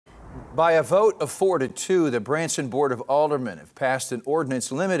By a vote of 4-2, the Branson Board of Aldermen have passed an ordinance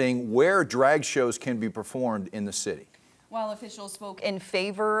limiting where drag shows can be performed in the city. While officials spoke in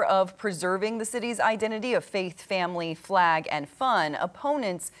favor of preserving the city's identity of faith, family, flag, and fun,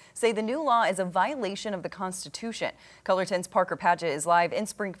 opponents say the new law is a violation of the Constitution. Color 10's Parker Padgett is live in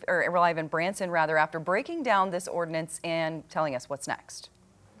Branson after breaking down this ordinance and telling us what's next.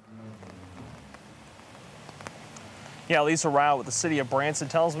 Yeah, Lisa Rao with the city of Branson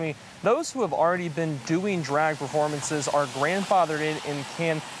tells me those who have already been doing drag performances are grandfathered in and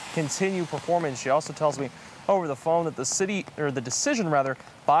can continue performing. She also tells me over the phone that the decision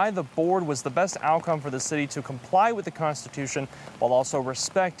by the board was the best outcome for the city to comply with the Constitution while also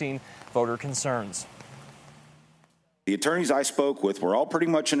respecting voter concerns. The attorneys I spoke with were all pretty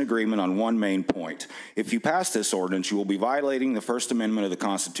much in agreement on one main point. If you pass this ordinance, you will be violating the First Amendment of the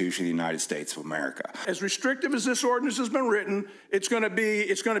Constitution of the United States of America. As restrictive as this ordinance has been written, it's going to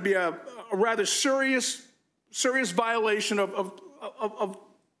be a rather serious violation of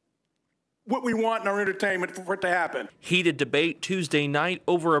what we want in our entertainment for it to happen. Heated debate Tuesday night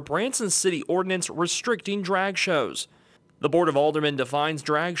over a Branson city ordinance restricting drag shows. The Board of Aldermen defines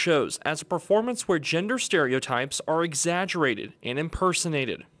drag shows as a performance where gender stereotypes are exaggerated and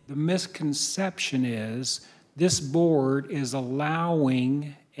impersonated. The misconception is this board is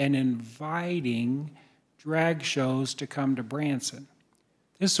allowing and inviting drag shows to come to Branson.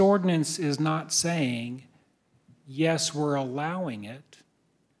 This ordinance is not saying, yes, we're allowing it.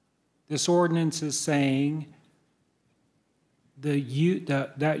 This ordinance is saying that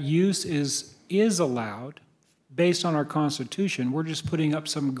use is allowed based on our Constitution. We're just putting up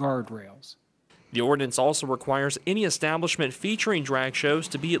some guardrails. The ordinance also requires any establishment featuring drag shows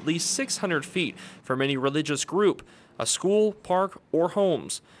to be at least 600 feet from any religious group, a school, park, or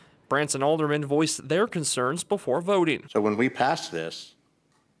homes. Branson aldermen voiced their concerns before voting. So when we pass this,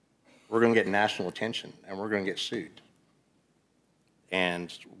 we're going to get national attention and we're going to get sued.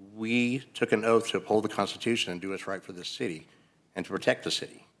 And we took an oath to uphold the Constitution and do what's right for this city and to protect the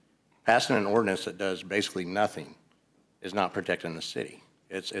city. Passing an ordinance that does basically nothing is not protecting the city.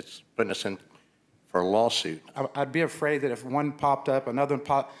 It's putting us in for a lawsuit. I'd be afraid that if one popped up, another one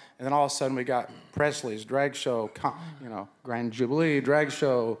popped, and then all of a sudden we got Presley's drag show, Grand Jubilee drag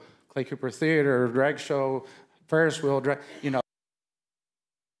show, Clay Cooper Theater drag show, Ferris wheel drag,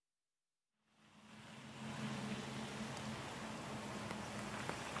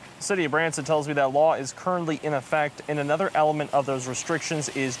 The city of Branson tells me that law is currently in effect, and another element of those restrictions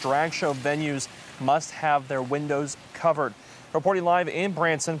is drag show venues must have their windows covered. Reporting live in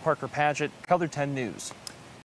Branson, Parker Padgett, Color 10 News.